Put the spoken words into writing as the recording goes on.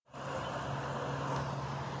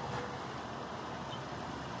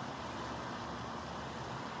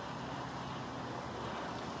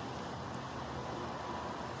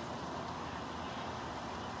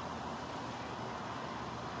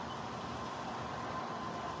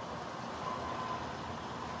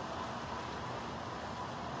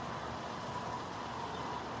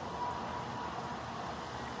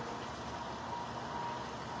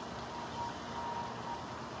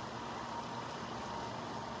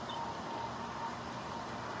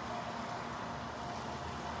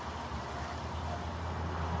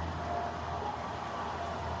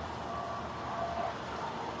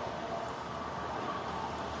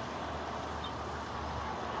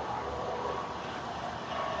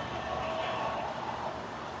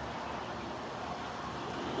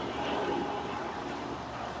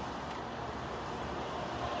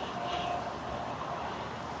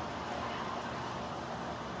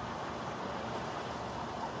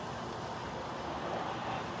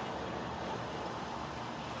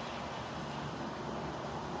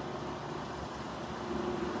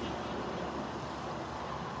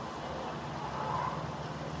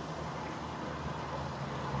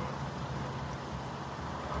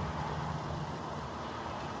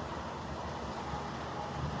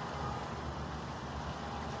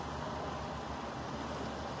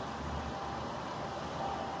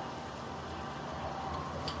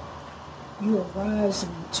You are rising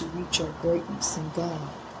to reach your greatness in God.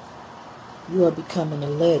 You are becoming a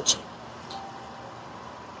legend.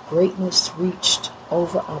 Greatness reached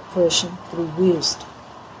over oppression through wisdom.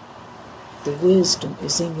 The wisdom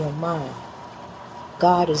is in your mind.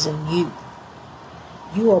 God is in you.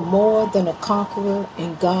 You are more than a conqueror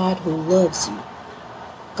in God who loves you.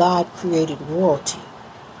 God created royalty.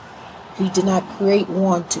 He did not create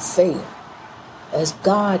one to fail, as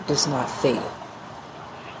God does not fail.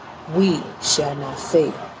 We shall not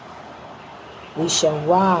fail. We shall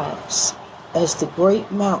rise as the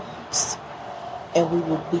great mountains, and we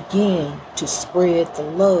will begin to spread the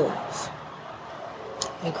love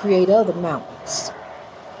and create other mountains.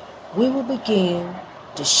 We will begin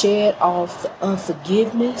to shed off the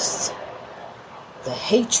unforgiveness, the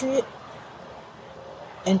hatred,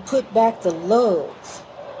 and put back the love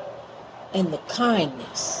and the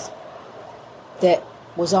kindness that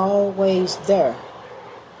was always there,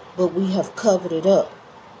 but we have covered it up.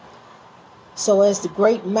 So as the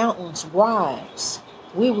great mountains rise,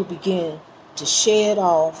 we will begin to shed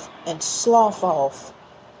off and slough off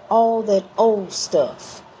all that old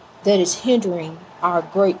stuff that is hindering our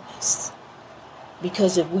greatness.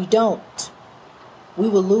 Because if we don't, we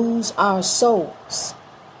will lose our souls.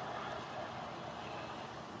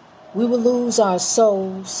 We will lose our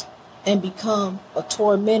souls and become a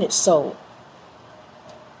tormented soul.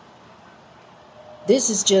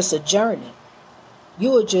 This is just a journey.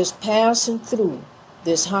 You are just passing through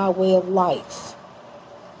this highway of life.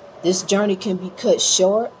 This journey can be cut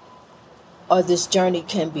short, or this journey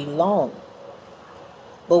can be long.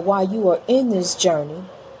 But while you are in this journey,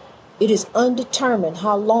 it is undetermined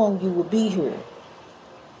how long you will be here.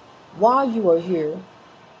 While you are here,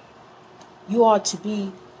 you are to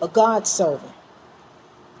be a God servant.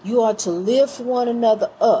 You are to lift one another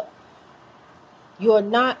up. You are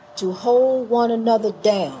not to hold one another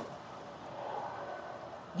down.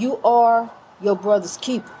 You are your brother's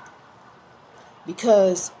keeper,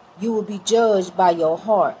 because you will be judged by your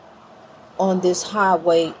heart on this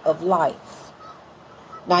highway of life.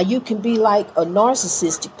 Now, you can be like a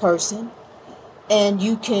narcissistic person, and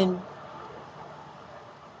you can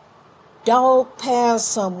dog past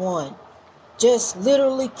someone, just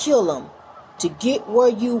literally kill them to get where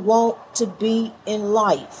you want to be in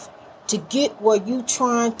life. To get where you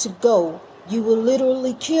trying to go, you will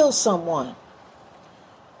literally kill someone.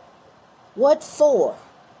 What for?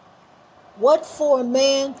 What for a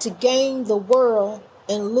man to gain the world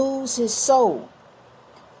and lose his soul?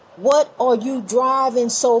 What are you driving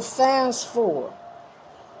so fast for?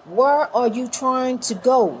 Where are you trying to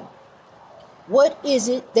go? What is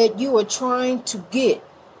it that you are trying to get?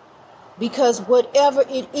 Because whatever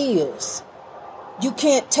it is, you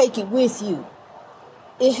can't take it with you.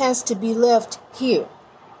 It has to be left here.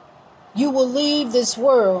 You will leave this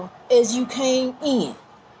world as you came in,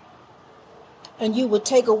 and you will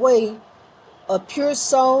take away a pure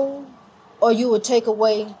soul, or you will take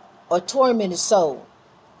away a tormented soul.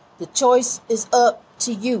 The choice is up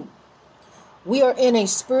to you. We are in a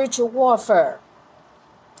spiritual warfare,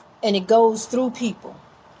 and it goes through people.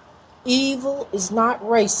 Evil is not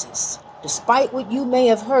racist. Despite what you may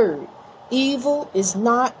have heard, evil is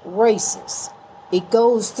not racist. It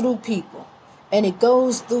goes through people, and it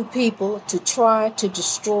goes through people to try to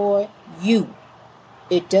destroy you.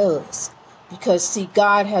 It does. Because, see,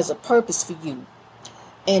 God has a purpose for you.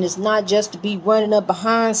 And it's not just to be running up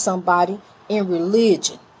behind somebody in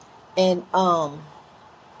religion and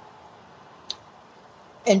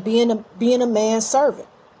being a man's servant.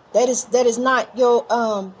 That is not your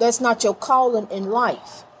that's not your calling in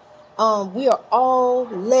life. We are all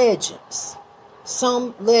legends.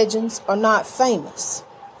 Some legends are not famous,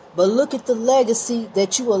 but look at the legacy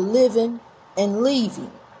that you are living and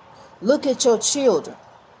leaving. Look at your children.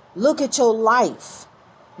 Look at your life.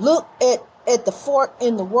 Look at the fork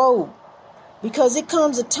in the road, because it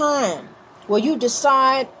comes a time where you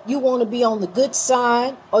decide you want to be on the good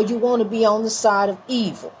side or you want to be on the side of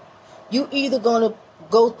evil. You either going to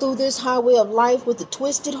go through this highway of life with a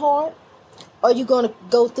twisted heart, or you're going to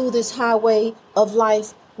go through this highway of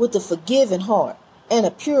life with a forgiving heart and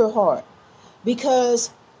a pure heart. Because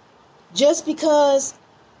just because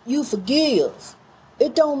you forgive,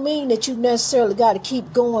 it don't mean that you necessarily got to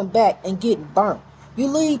keep going back and getting burnt. You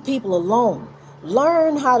leave people alone.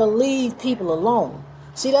 Learn how to leave people alone.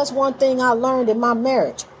 See, that's one thing I learned in my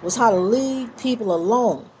marriage, was how to leave people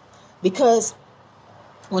alone. Because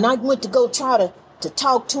when I went to go try to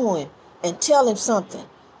talk to him and tell him something,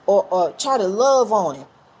 or try to love on him,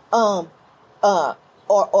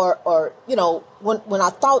 or you know, when I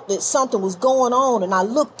thought that something was going on and I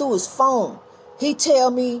looked through his phone, he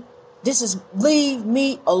tell me This is leave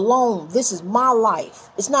me alone. This is my life.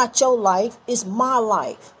 It's not your life. It's my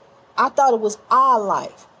life. I thought it was our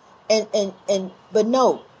life. But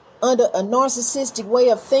no, under a narcissistic way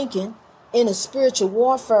of thinking in a spiritual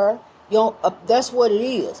warfare, that's what it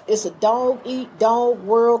is. It's a dog eat dog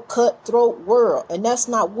world, cutthroat world. And that's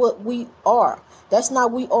not what we are. That's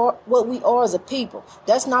not what we are as a people.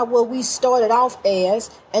 That's not what we started off as.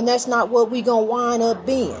 And that's not what we going to wind up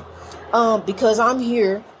being. Because I'm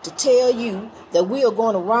here to tell you that we are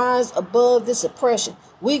going to rise above this oppression.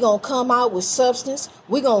 We're going to come out with substance.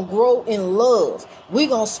 We're going to grow in love. We're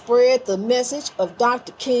going to spread the message of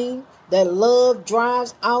Dr. King that love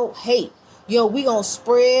drives out hate. We're going to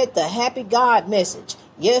spread the happy God message.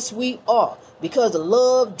 Yes, we are. Because the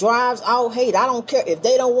love drives out hate. I don't care if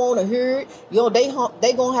they don't want to hear it.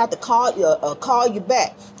 They gonna have to call you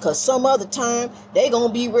back. Cause some other time they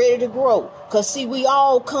gonna be ready to grow. Cause see, we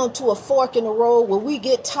all come to a fork in the road where we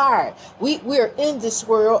get tired. We're in this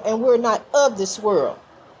world and we're not of this world.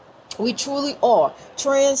 We truly are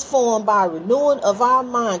transformed by renewing of our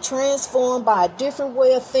mind, transformed by a different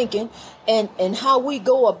way of thinking and how we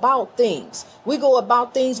go about things. We go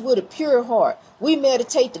about things with a pure heart. We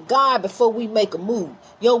meditate to God before we make a move.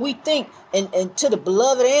 We think and to the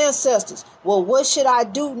beloved ancestors, well, what should I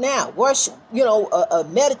do now? Worship,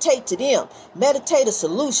 meditate to them. Meditate a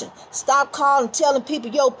solution. Stop calling, telling people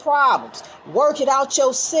your problems. Work it out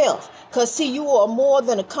yourself. Because, see, you are more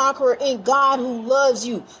than a conqueror in God who loves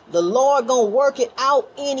you. The Lord going to work it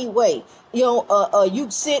out anyway. You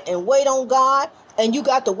sit and wait on God, and you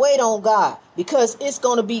got to wait on God because it's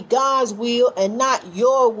going to be God's will and not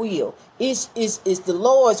your will. It's the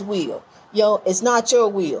Lord's will. It's not your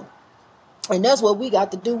will. And that's what we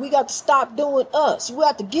got to do. We got to stop doing us. We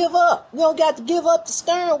got to give up. We don't got to give up the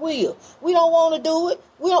steering wheel. We don't want to do it.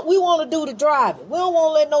 We want to do the driving. We don't want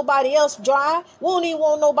to let nobody else drive. We don't even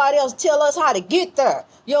want nobody else to tell us how to get there.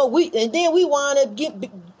 And then we wind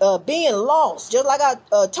up being lost. Just like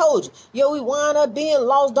I told you. We wind up being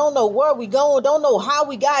lost. Don't know where we going. Don't know how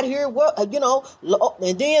we got here.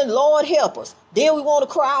 And then Lord help us. Then we want to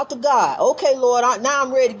cry out to God. Okay, Lord, now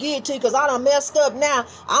I'm ready to get it to you because I done messed up now.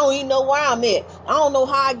 I don't even know where I'm at. I don't know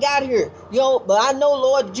how I got here. But I know,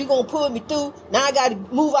 Lord, that you're going to put me through. Now I got to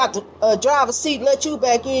move out the driver's seat, let you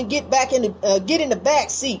back in, get in the back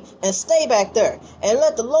seat and stay back there. And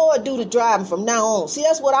let the Lord do the driving from now on. See,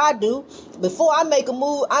 that's what I do. Before I make a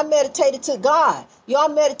move, I meditate to God. I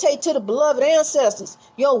meditate to the beloved ancestors.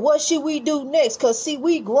 What should we do next? Because, see,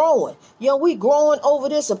 we growing. We growing over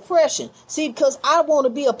this oppression. See, because I want to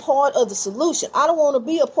be a part of the solution. I don't want to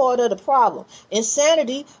be a part of the problem.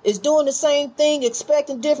 Insanity is doing the same thing,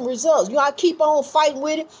 expecting different results. I keep on fighting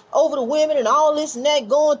with it over the women and all this and that,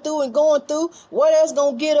 going through. Where that's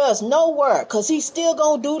going to get us? Nowhere. Because he's still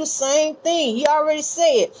going to do the same thing. He already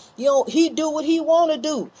said, he do what he want to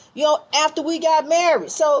do, after we got married.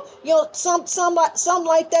 So, something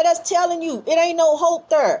like that, that's telling you it ain't no hope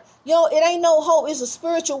there. It ain't no hope. It's a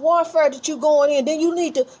spiritual warfare that you going in. Then you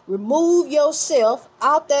need to remove yourself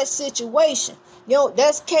out that situation.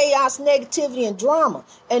 That's chaos, negativity, and drama.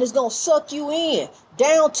 And it's going to suck you in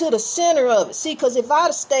down to the center of it. See, because if I'd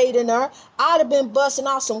have stayed in there, I'd have been busting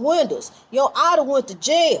out some windows. I'd have went to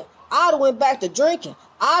jail. I'd have went back to drinking.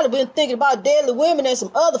 I'd have been thinking about deadly women and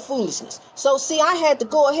some other foolishness. So, see, I had to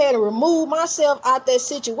go ahead and remove myself out that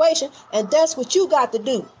situation. And that's what you got to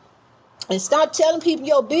do. And stop telling people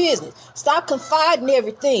your business. Stop confiding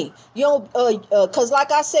everything. Because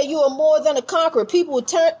like I said, you are more than a conqueror. People will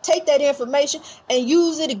take that information and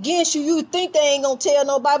use it against you. You think they ain't going to tell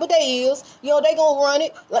nobody, but they is. They going to run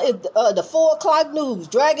it. Like the 4 o'clock news,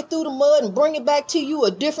 drag it through the mud and bring it back to you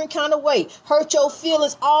a different kind of way. Hurt your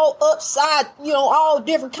feelings all upside, all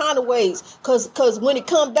different kind of ways. Because when it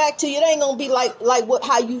come back to you, it ain't going to be like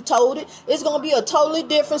how you told it. It's going to be a totally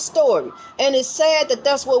different story. And it's sad that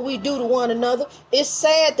that's what we do to one another. It's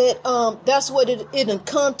sad that that's what it done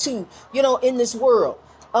come to, in this world.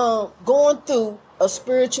 Going through a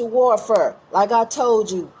spiritual warfare. Like I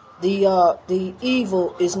told you, the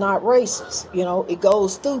evil is not racist. It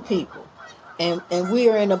goes through people. And we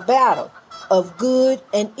are in a battle of good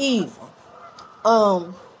and evil.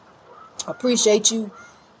 I appreciate you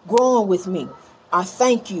growing with me. I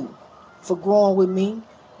thank you for growing with me.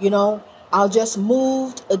 I just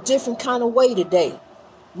moved a different kind of way today.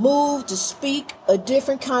 Moved to speak a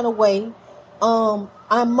different kind of way.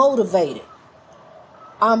 I'm motivated.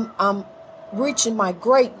 I'm reaching my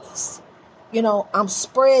greatness. I'm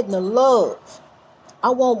spreading the love.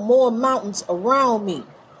 I want more mountains around me.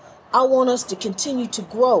 I want us to continue to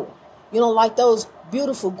grow. Like those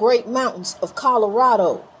beautiful great mountains of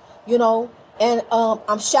Colorado. And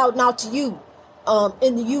I'm shouting out to you,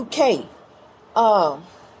 in the UK,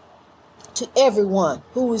 to everyone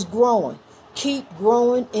who is growing, keep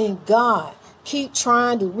growing in God. Keep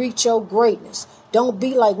trying to reach your greatness. Don't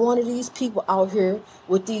be like one of these people out here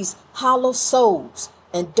with these hollow souls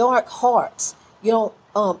and dark hearts.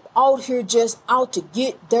 Out here just out to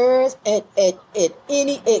get theirs at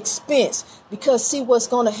any expense. Because see, what's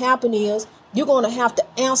going to happen is you're going to have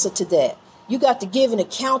to answer to that. You got to give an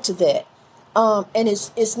account to that. And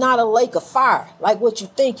it's not a lake of fire like what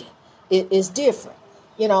you're thinking. It's different,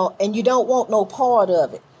 and you don't want no part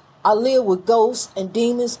of it. I live with ghosts and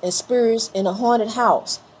demons and spirits in a haunted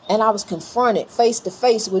house, and I was confronted face to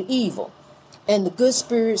face with evil. And the good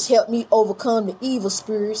spirits helped me overcome the evil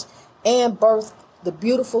spirits and birth the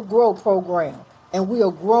beautiful Grow program. And we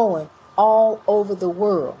are growing all over the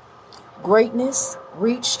world. Greatness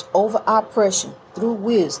reached over oppression through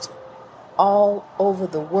wisdom all over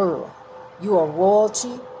the world. You are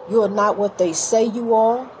royalty. You are not what they say you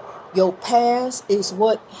are. Your past is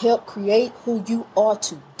what helped create who you are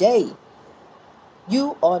today.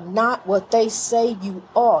 You are not what they say you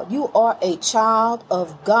are. You are a child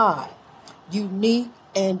of God, unique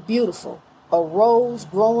and beautiful, a rose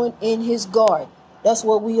growing in his garden. That's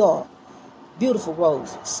what we are, beautiful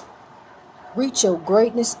roses. Reach your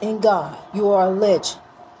greatness in God. You are a legend.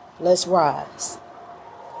 Let's rise.